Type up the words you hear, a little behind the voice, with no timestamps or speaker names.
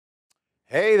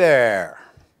Hey there.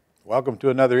 Welcome to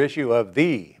another issue of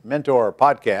the Mentor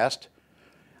Podcast.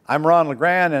 I'm Ron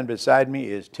LeGrand, and beside me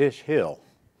is Tish Hill.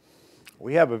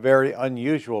 We have a very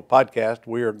unusual podcast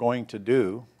we are going to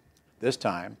do this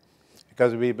time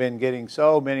because we've been getting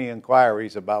so many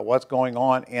inquiries about what's going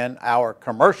on in our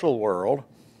commercial world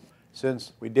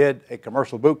since we did a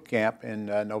commercial boot camp in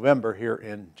November here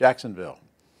in Jacksonville.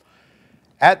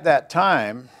 At that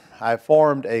time, I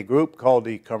formed a group called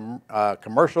the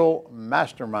Commercial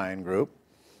Mastermind Group.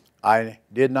 I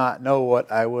did not know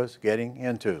what I was getting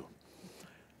into.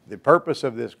 The purpose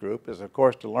of this group is, of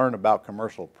course, to learn about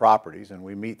commercial properties, and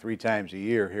we meet 3 times a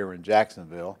year here in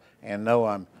Jacksonville. And no,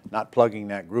 I'm not plugging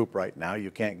that group right now.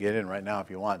 You can't get in right now if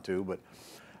you want to, but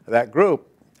that group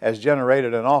has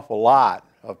generated an awful lot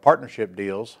of partnership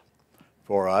deals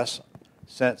for us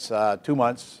since 2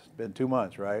 months. It's been 2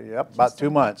 months, right? Yep, about 2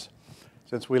 months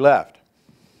since we left.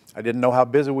 I didn't know how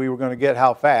busy we were going to get,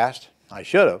 how fast. I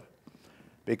should have,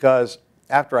 because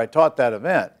after I taught that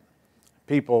event,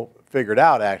 people figured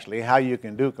out actually how you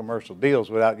can do commercial deals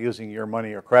without using your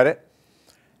money or credit,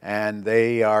 and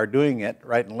they are doing it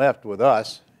right and left with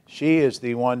us. She is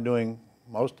the one doing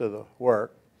most of the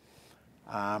work.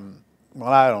 Well,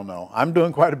 I don't know. I'm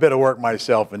doing quite a bit of work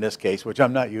myself in this case, which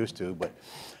I'm not used to, but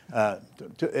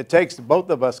it takes both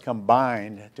of us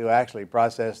combined to actually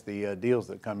process the deals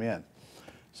that come in.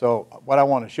 So what I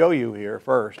want to show you here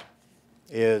first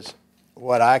is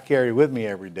what I carry with me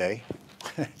every day.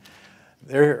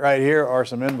 There, right here are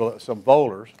some envelopes, some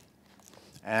folders,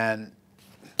 and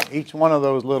each one of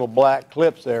those little black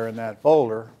clips there in that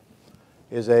folder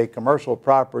is a commercial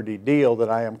property deal that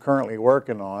I am currently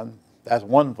working on. That's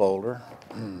one folder.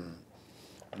 And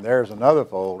there's another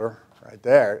folder right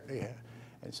there.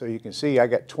 And so you can see I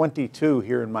got 22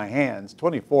 here in my hands,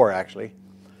 24 actually,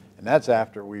 and that's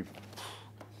after we've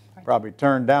probably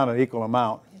turned down an equal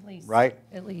amount, at least, right?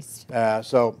 At least.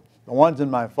 So the ones in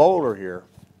my folder here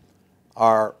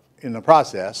are in the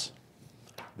process.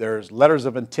 There's letters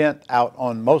of intent out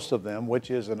on most of them,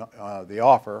 which is the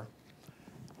offer.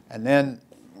 And then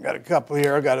I've got a couple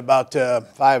here. I've got about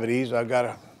 5 of these I've got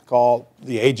to call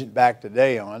the agent back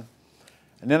today on.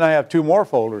 And then I have 2 more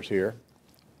folders here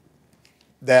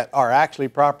that are actually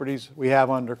properties we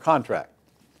have under contract.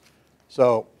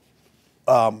 So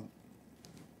I've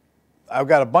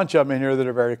got a bunch of them in here that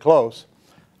are very close.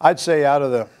 I'd say out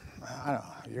of the, I don't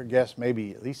know, your guess,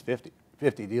 maybe at least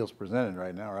 50 deals presented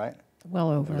right now, right? Well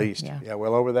over. At least, yeah,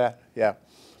 well over that, yeah.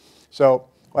 So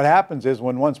what happens is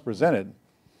when one's presented,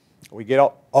 we get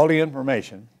all the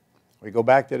information. We go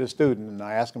back to the student and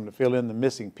I ask them to fill in the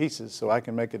missing pieces so I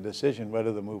can make a decision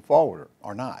whether to move forward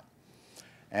or not.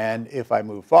 And if I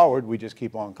move forward, we just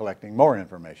keep on collecting more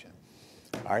information.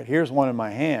 All right, here's one in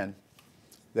my hand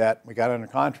that we got under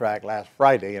contract last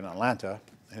Friday in Atlanta,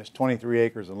 and it's 23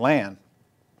 acres of land.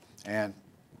 And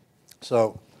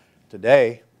so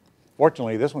today,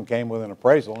 fortunately, this one came with an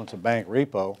appraisal, and it's a bank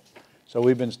repo. So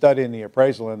we've been studying the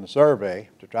appraisal and the survey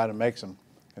to try to make some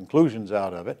conclusions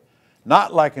out of it.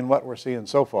 Not liking what we're seeing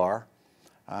so far,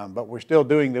 but we're still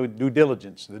doing the due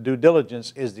diligence. The due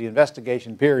diligence is the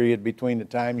investigation period between the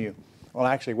time you, well,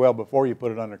 actually, well, before you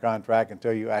put it under contract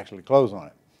until you actually close on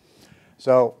it.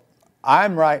 So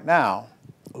I'm right now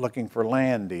looking for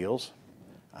land deals.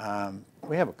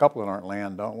 We have a couple that aren't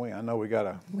land, don't we? I know we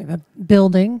got we have a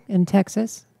building in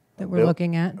Texas that we're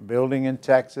looking at. A building in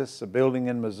Texas, a building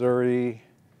in Missouri,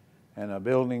 and a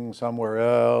building somewhere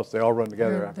else. They all run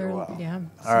together after a while. Yeah.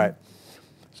 All right.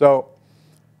 So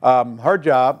her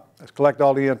job is collect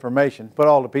all the information, put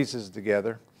all the pieces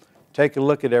together, take a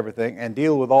look at everything, and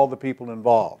deal with all the people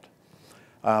involved.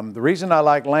 The reason I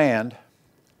like land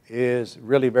is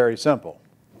really very simple,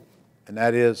 and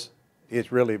that is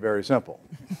it's really very simple.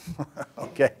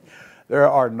 Okay? There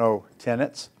are no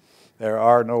tenants. There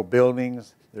are no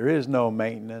buildings. There is no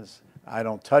maintenance. I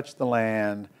don't touch the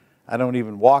land. I don't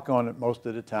even walk on it most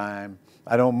of the time.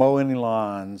 I don't mow any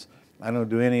lawns. I don't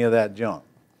do any of that junk.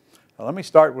 Now, let me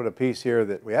start with a piece here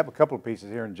that we have a couple of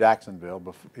pieces here in Jacksonville.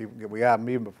 We have them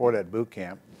even before that boot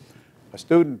camp. A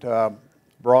student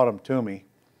brought them to me.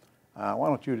 Why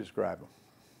don't you describe them?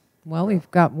 Well, we've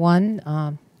got one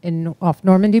off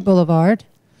Normandy Boulevard.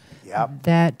 Yep.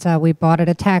 That we bought at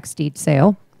a tax deed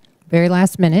sale, very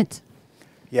last minute.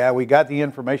 Yeah, we got the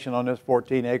information on this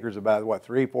 14 acres about, what,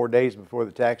 3-4 days before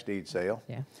the tax deed sale.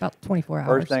 Yeah, about 24 hours.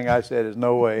 First thing I said is,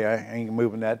 no way, I ain't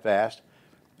moving that fast.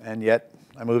 And yet,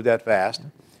 I moved that fast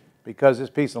because this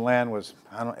piece of land was,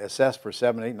 I don't know, assessed for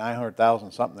 $700,000,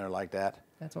 $900,000, something there like that.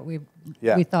 That's what we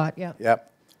Yeah. thought, yeah.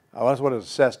 Yep. Oh, that's what it was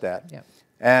assessed at. Yep.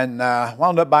 And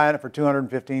wound up buying it for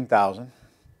 $215,000.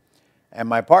 And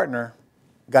my partner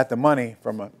got the money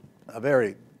from a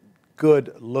very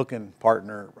good-looking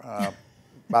partner,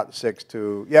 about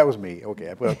 6'2". Yeah, it was me. Okay,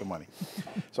 I put up the money.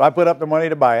 So I put up the money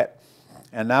to buy it,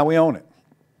 and now we own it.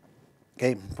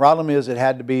 Okay, problem is it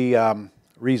had to be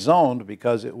rezoned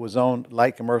because it was zoned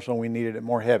light commercial and we needed it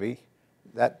more heavy.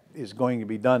 That is going to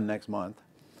be done next month.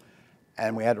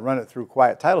 And we had to run it through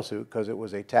quiet title suit because it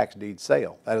was a tax deed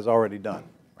sale. That is already done,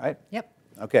 right? Yep.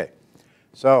 Okay,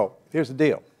 so here's the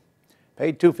deal.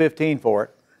 Paid $215 for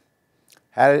it,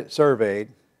 had it surveyed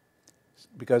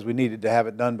because we needed to have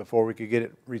it done before we could get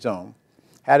it rezoned,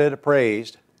 had it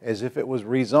appraised as if it was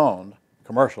rezoned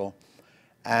commercial,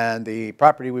 and the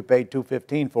property we paid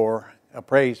 $215 for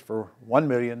appraised for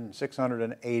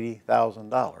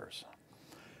 $1,680,000.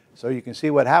 So you can see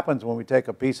what happens when we take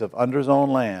a piece of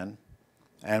underzoned land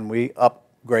and we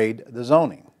upgrade the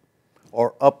zoning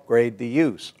or upgrade the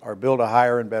use or build a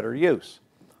higher and better use.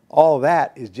 All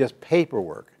that is just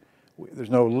paperwork. There's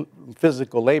no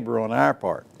physical labor on our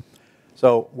part.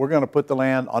 So we're going to put the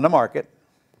land on the market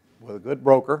with a good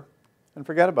broker and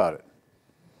forget about it.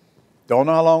 Don't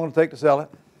know how long it'll take to sell it.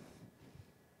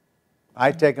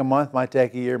 Might take a month, might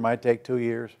take a year, might take 2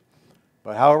 years.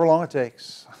 But however long it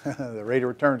takes, the rate of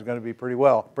return is going to be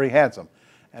pretty handsome.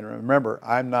 And remember,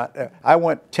 I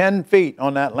went 10 feet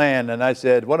on that land and I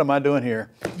said, what am I doing here?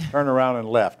 Turned around and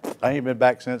left. I ain't been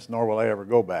back since, nor will I ever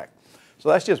go back. So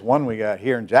that's just one we got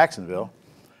here in Jacksonville.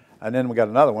 And then we got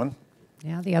another one.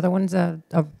 Yeah, the other one's a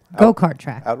go-kart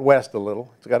track. Out west a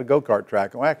little. It's got a go-kart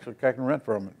track. And we actually can rent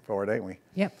for it, ain't we?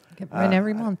 Yep, get rent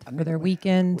every month for their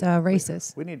weekend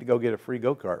races. We need to go get a free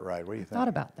go-kart ride. What do you think? Thought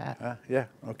about that. Yeah,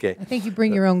 okay. I think you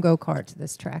bring your own go-kart to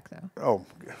this track, though. Oh,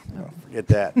 forget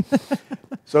that.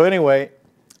 So anyway,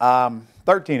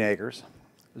 13 acres,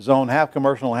 zone half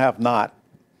commercial and half not.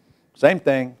 Same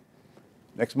thing.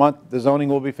 Next month, the zoning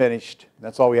will be finished.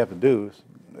 That's all we have to do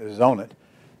is zone it.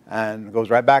 And it goes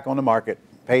right back on the market.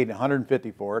 Paid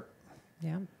 $150 for it.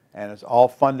 Yeah. And it's all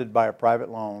funded by a private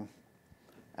loan.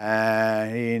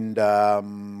 And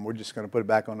we're just going to put it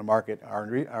back on the market.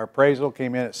 Our appraisal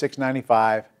came in at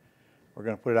 $695. We're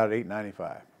going to put it out at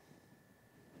 $895.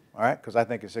 All right? Because I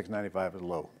think $695 is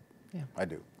low. Yeah. I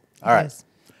do. All right. Is.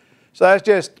 So that's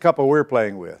just a couple we're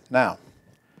playing with. Now,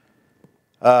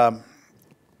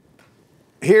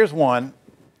 here's one.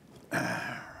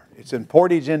 It's in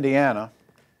Portage, Indiana.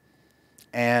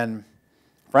 And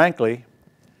frankly,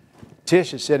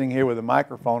 Tish is sitting here with a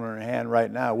microphone in her hand right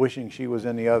now, wishing she was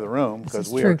in the other room because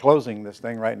we are closing this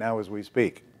thing right now as we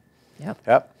speak.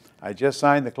 Yep. I just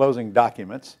signed the closing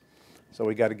documents, so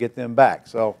we got to get them back.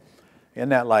 So in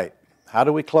that light, how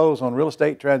do we close on real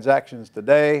estate transactions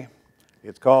today?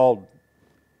 It's called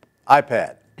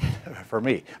iPad for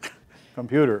me,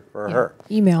 computer for her.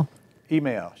 Email.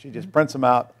 She just prints them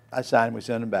out, I sign them, we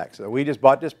send them back. So we just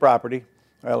bought this property.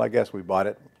 Well, I guess we bought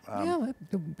it.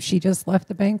 She just left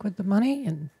the bank with the money,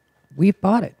 and we've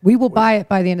bought it. We will buy it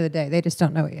by the end of the day. They just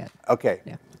don't know it yet. Okay.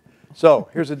 Yeah. So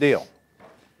here's the deal.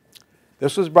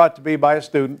 This was brought to me by a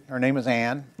student. Her name is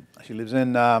Ann. She lives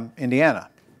in Indiana.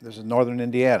 This is northern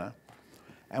Indiana.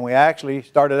 And we actually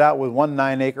started out with 1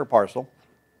 9-acre parcel.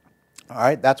 All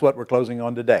right, that's what we're closing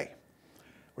on today.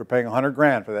 We're paying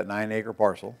 $100,000 for that 9-acre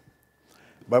parcel.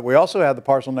 But we also have the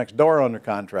parcel next door under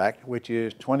contract, which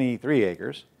is 23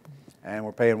 acres, and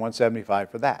we're paying $175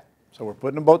 for that. So we're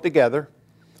putting them both together.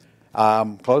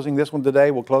 Closing this one today,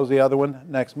 we'll close the other one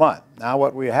next month. Now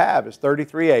what we have is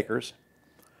 33 acres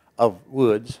of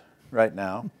woods right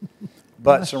now,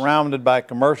 but surrounded by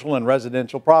commercial and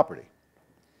residential property.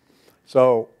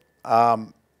 So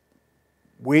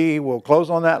we will close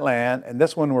on that land, and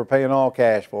this one we're paying all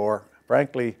cash for.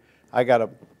 Frankly, I got a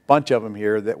bunch of them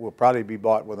here that will probably be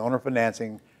bought with owner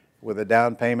financing with a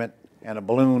down payment and a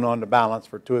balloon on the balance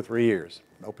for 2 or 3 years.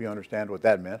 I hope you understand what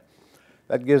that meant.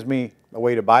 That gives me a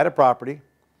way to buy the property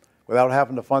without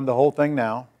having to fund the whole thing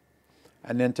now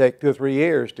and then take 2 or 3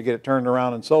 years to get it turned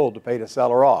around and sold to pay the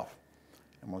seller off.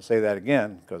 I'm going to say that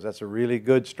again because that's a really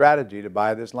good strategy to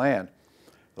buy this land.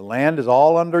 The land is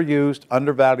all underused,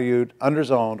 undervalued,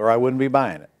 underzoned, or I wouldn't be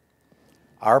buying it.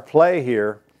 Our play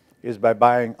here is by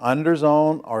buying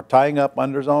underzoned or tying up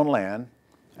underzoned land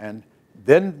and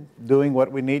then doing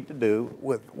what we need to do,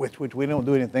 with which we don't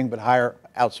do anything but hire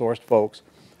outsourced folks,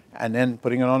 and then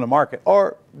putting it on the market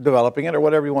or developing it or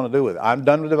whatever you want to do with it. I'm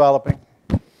done with developing.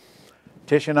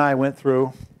 Tish and I went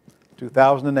through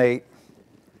 2008,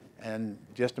 and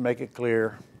just to make it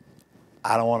clear,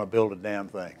 I don't want to build a damn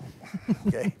thing.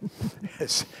 Okay?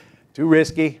 It's too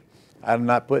risky. I'm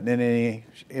not putting in any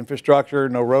infrastructure,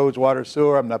 no roads, water,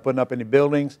 sewer. I'm not putting up any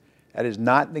buildings. That is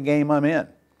not the game I'm in.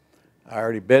 I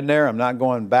already been there. I'm not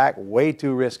going back. Way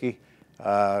too risky.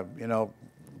 You know,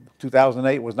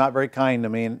 2008 was not very kind to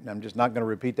me, and I'm just not going to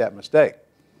repeat that mistake.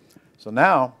 So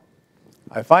now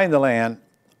I find the land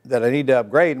that I need to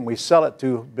upgrade, and we sell it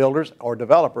to builders or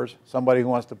developers, somebody who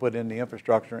wants to put in the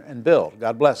infrastructure and build.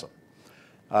 God bless them.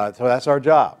 So that's our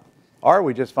job. Or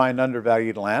we just find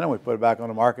undervalued land and we put it back on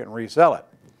the market and resell it.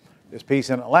 This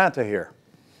piece in Atlanta here,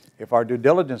 if our due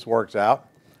diligence works out,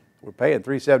 we're paying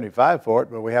 $375 for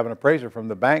it, but we have an appraiser from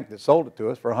the bank that sold it to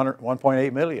us for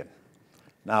 $1.8 million.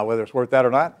 Now, whether it's worth that or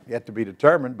not, yet to be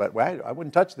determined, but I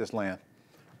wouldn't touch this land.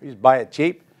 We just buy it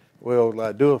cheap.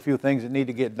 We'll do a few things that need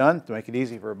to get done to make it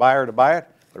easy for a buyer to buy it,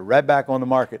 put it right back on the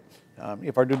market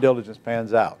if our due diligence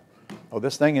pans out. Oh,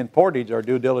 this thing in Portage, our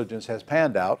due diligence has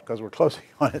panned out because we're closing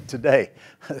on it today.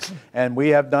 And we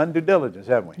have done due diligence,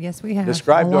 haven't we? Yes, we have.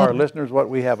 Describe to our listeners what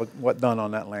we have done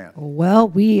on that land. Well,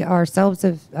 we ourselves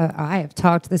have, I have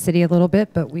talked to the city a little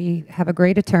bit, but we have a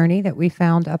great attorney that we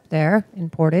found up there in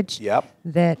Portage. Yep.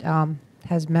 That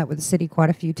has met with the city quite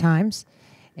a few times.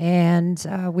 And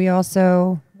we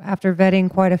also, after vetting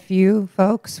quite a few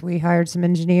folks, we hired some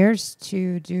engineers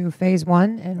to do phase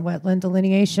 1 and wetland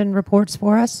delineation reports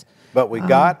for us. But we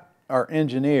got our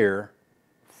engineer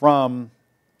from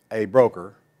a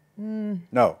broker.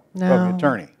 No, from an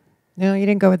attorney. No, you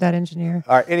didn't go with that engineer.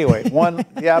 All right, anyway,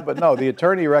 yeah, but no, the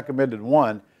attorney recommended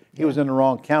one. He was in the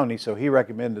wrong county, so he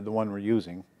recommended the one we're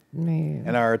using. Man.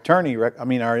 And our attorney,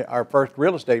 our first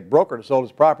real estate broker that sold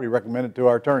his property recommended to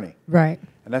our attorney. Right.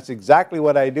 And that's exactly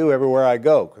what I do everywhere I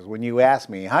go, because when you ask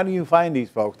me, how do you find these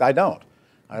folks? I don't.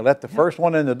 I let the first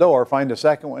one in the door, find the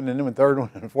second one, and then the third one,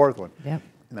 and the fourth one. Yep.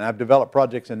 And I've developed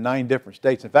projects in 9 different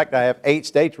states. In fact, I have 8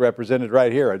 states represented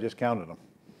right here. I just counted them.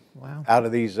 Wow. Out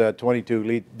of these 22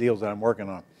 lead deals that I'm working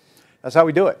on. That's how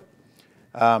we do it.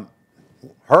 Her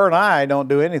and I don't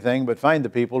do anything but find the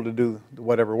people to do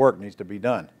whatever work needs to be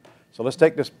done. So let's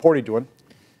take this Portage one.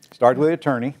 Started with the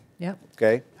attorney. Yep.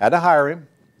 Okay. Had to hire him.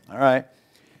 All right.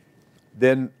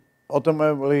 Then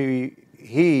ultimately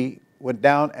he went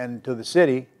down and to the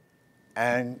city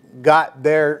and got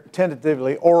their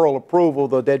tentatively oral approval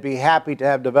that they'd be happy to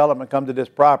have development come to this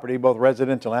property, both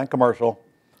residential and commercial.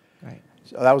 Right.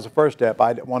 So that was the first step.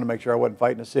 I wanted to make sure I wasn't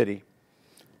fighting the city.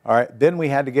 All right. Then we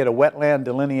had to get a wetland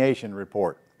delineation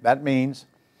report. That means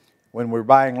when we're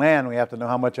buying land, we have to know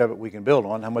how much of it we can build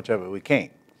on, how much of it we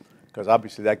can't. Because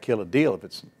obviously that'd kill a deal if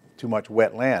it's too much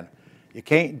wet land. You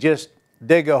can't just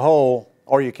dig a hole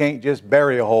or you can't just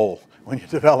bury a hole when you're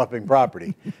developing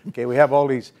property. Okay, we have all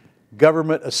these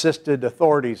government-assisted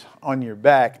authorities on your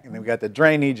back, and then we got the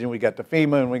drainage, and we got the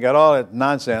FEMA, and we got all that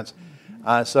nonsense.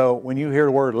 So when you hear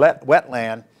the word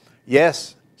wetland,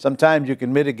 yes, sometimes you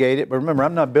can mitigate it, but remember,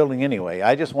 I'm not building anyway.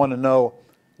 I just want to know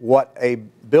what a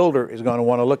builder is going to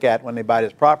want to look at when they buy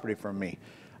this property from me.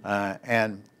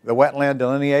 And the wetland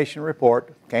delineation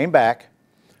report came back.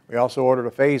 We also ordered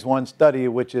a phase 1 study,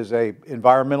 which is a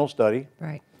environmental study.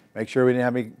 Right. Make sure we didn't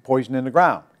have any poison in the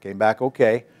ground. Came back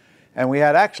okay. And we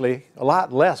had actually a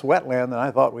lot less wetland than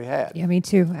I thought we had. Yeah, me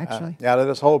too, actually. Out of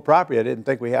this whole property, I didn't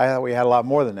think I thought we had a lot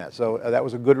more than that. So that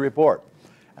was a good report.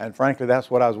 And frankly, that's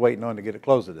what I was waiting on to get it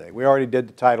closed today. We already did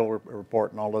the title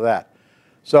report and all of that.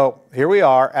 So here we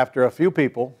are after a few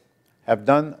people have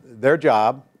done their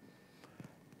job.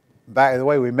 By the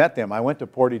way, we met them. I went to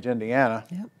Portage, Indiana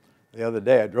the other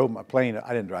day. I drove my plane.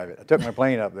 I didn't drive it. I took my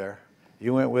plane up there.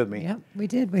 You went with me. Yep, we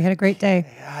did. We had a great day.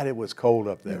 God, it was cold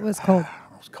up there. It was cold.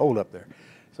 It was cold up there.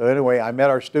 So anyway, I met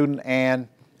our student, Ann,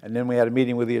 and then we had a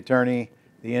meeting with the attorney,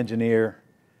 the engineer,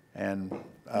 and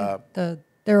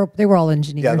they were all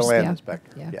engineers. yeah, the land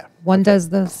inspector. Yeah. One does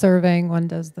the surveying, one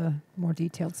does the more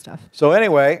detailed stuff. So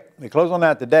anyway, we close on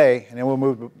that today, and then we'll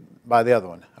move by the other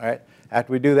one. All right.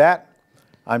 After we do that,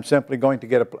 I'm simply going to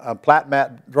get a plat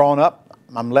map drawn up.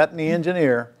 I'm letting the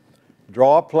engineer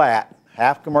draw a plat,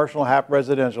 half commercial, half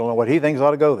residential, and what he thinks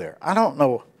ought to go there. I don't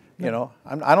know. You know,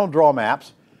 I don't draw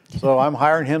maps, so I'm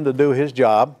hiring him to do his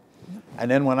job. And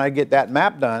then when I get that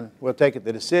map done, we'll take it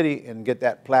to the city and get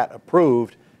that plat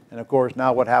approved. And of course,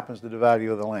 now what happens to the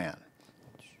value of the land?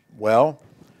 Well,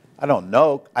 I don't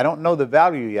know. I don't know the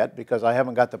value yet because I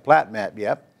haven't got the plat map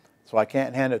yet. So I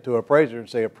can't hand it to an appraiser and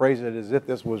say appraise it as if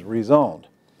this was rezoned.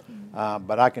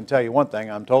 But I can tell you one thing.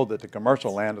 I'm told that the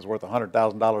commercial land is worth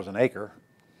 $100,000 an acre.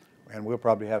 And we'll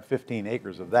probably have 15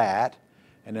 acres of that.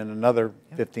 And then another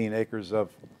 15 acres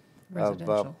of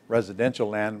residential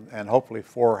land, and hopefully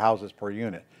 4 houses per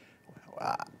unit.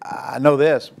 I know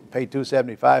this, pay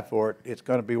 $275 for it, it's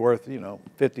going to be worth, you know,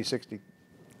 $50,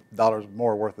 $60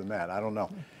 more worth than that. I don't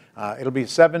know. It'll be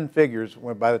 7 figures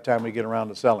by the time we get around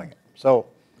to selling it. So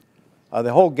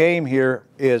the whole game here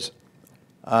is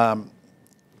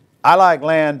I like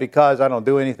land because I don't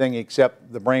do anything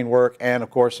except the brain work and,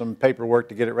 of course, some paperwork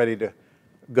to get it ready to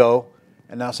go.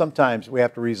 And now sometimes we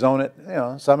have to rezone it. You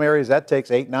know, some areas that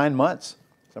takes 8, 9 months.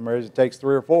 Some areas it takes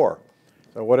 3 or 4.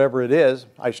 So whatever it is,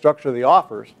 I structure the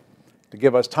offers to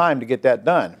give us time to get that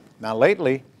done. Now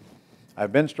lately,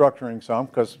 I've been structuring some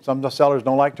because some of the sellers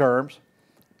don't like terms.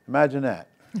 Imagine that,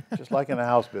 just like in a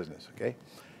house business, okay?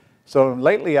 So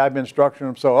lately I've been structuring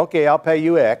them so, okay, I'll pay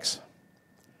you X,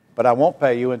 but I won't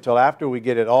pay you until after we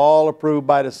get it all approved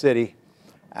by the city,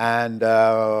 and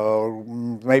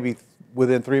maybe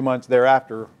within 3 months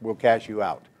thereafter, we'll cash you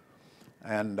out.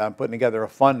 And I'm putting together a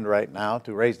fund right now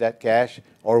to raise that cash,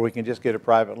 or we can just get a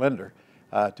private lender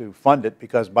to fund it,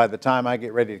 because by the time I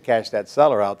get ready to cash that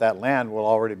seller out, that land will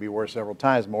already be worth several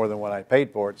times more than what I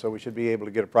paid for it, so we should be able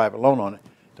to get a private loan on it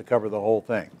to cover the whole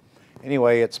thing.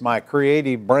 Anyway, it's my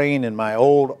creative brain and my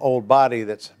old body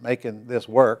that's making this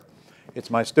work. It's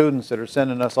my students that are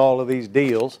sending us all of these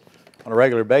deals on a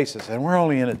regular basis, and we're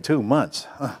only in it 2 months.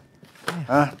 All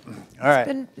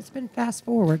right. It's been fast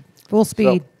forward, full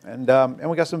speed. So, and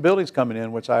we got some buildings coming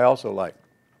in, which I also like.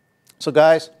 So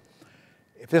guys,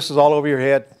 if this is all over your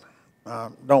head,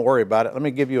 don't worry about it. Let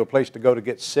me give you a place to go to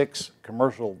get 6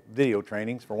 commercial video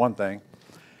trainings, for one thing.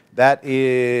 That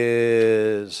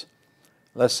is,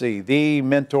 let's see,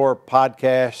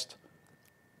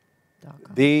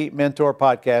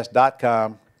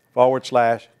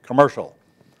 thementorpodcast.com/commercial.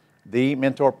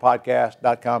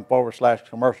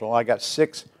 thementorpodcast.com/commercial. I got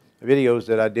 6 videos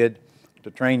that I did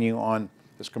to train you on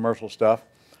this commercial stuff.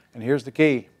 And here's the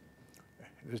key.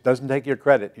 This doesn't take your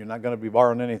credit. You're not going to be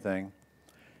borrowing anything.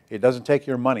 It doesn't take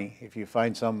your money if you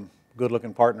find some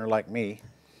good-looking partner like me.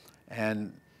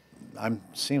 And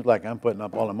seems like I'm putting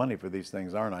up all the money for these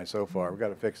things, aren't I, so far? We've got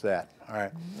to fix that. All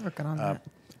right. I'm working on that.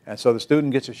 And so the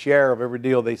student gets a share of every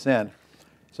deal they send.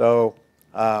 So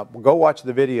go watch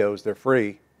the videos. They're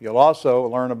free. You'll also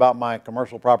learn about my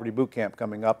commercial property boot camp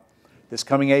coming up this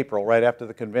coming April, right after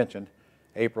the convention,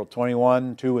 April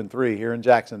 21, 2, and 3 here in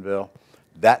Jacksonville.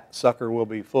 That sucker will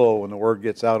be full when the word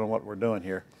gets out on what we're doing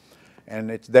here.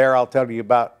 And it's there I'll tell you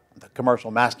about the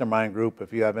commercial mastermind group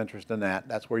if you have interest in that.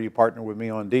 That's where you partner with me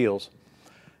on deals.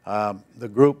 The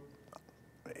group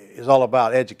is all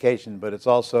about education, but it's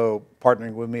also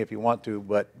partnering with me if you want to,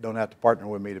 but don't have to partner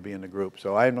with me to be in the group.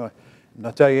 So I'm not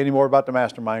going to tell you any more about the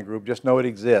mastermind group. Just know it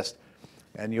exists,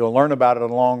 and you'll learn about it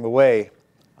along the way.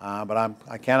 But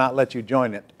I cannot let you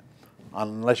join it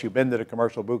unless you've been to the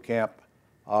commercial boot camp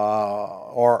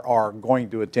or are going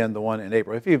to attend the one in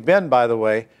April. If you've been, by the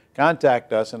way,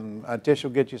 contact us, and Tish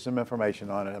will get you some information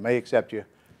on it. I may accept you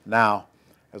now,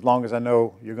 as long as I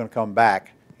know you're going to come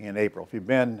back in April. If you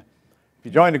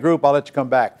join the group, I'll let you come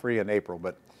back free in April.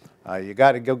 But you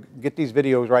got to go get these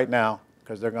videos right now,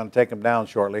 because they're going to take them down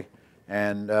shortly,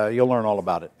 and you'll learn all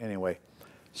about it anyway.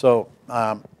 So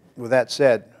with that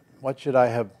said, what should I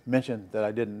have mentioned that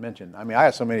I didn't mention? I mean, I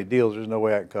have so many deals, there's no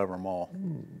way I can cover them all.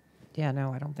 Yeah,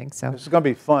 no, I don't think so. This is going to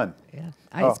be fun. Yeah,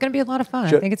 it's going to be a lot of fun.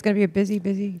 I think it's going to be a busy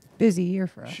year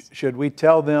for us. Should we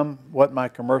tell them what my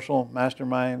commercial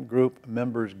mastermind group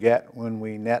members get when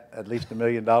we net at least $1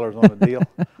 million on a deal?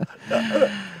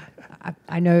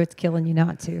 I know it's killing you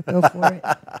not to. Go for it.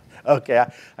 Okay,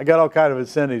 I got all kind of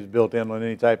incentives built in on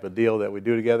any type of deal that we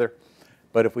do together.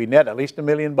 But if we net at least $1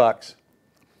 million,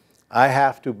 I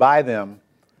have to buy them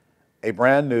a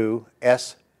brand new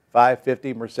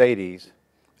S550 Mercedes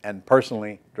and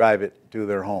personally drive it to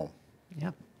their home.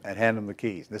 Yep. And hand them the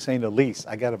keys. This ain't a lease.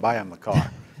 I got to buy them the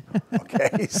car.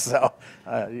 Okay, so,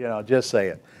 just say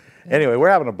it. Anyway, we're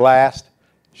having a blast.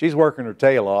 She's working her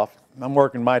tail off. I'm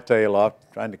working my tail off,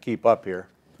 trying to keep up here.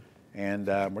 And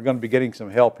we're going to be getting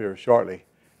some help here shortly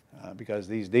because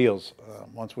these deals,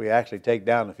 once we actually take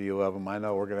down a few of them, I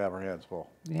know we're going to have our hands full.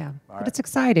 Yeah, but it's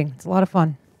exciting. It's a lot of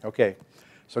fun. Okay,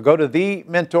 so go to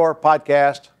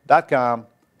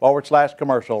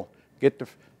thementorpodcast.com/commercial. Get the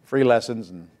free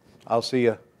lessons, and I'll see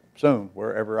you soon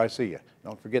wherever I see you.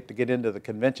 Don't forget to get into the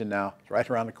convention now. It's right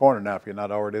around the corner now if you're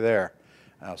not already there.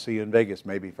 I'll see you in Vegas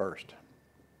maybe first.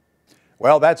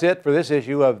 Well, that's it for this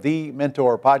issue of The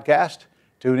Mentor Podcast.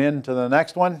 Tune in to the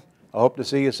next one. I hope to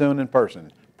see you soon in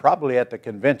person, probably at the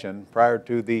convention prior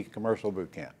to the commercial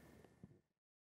boot camp.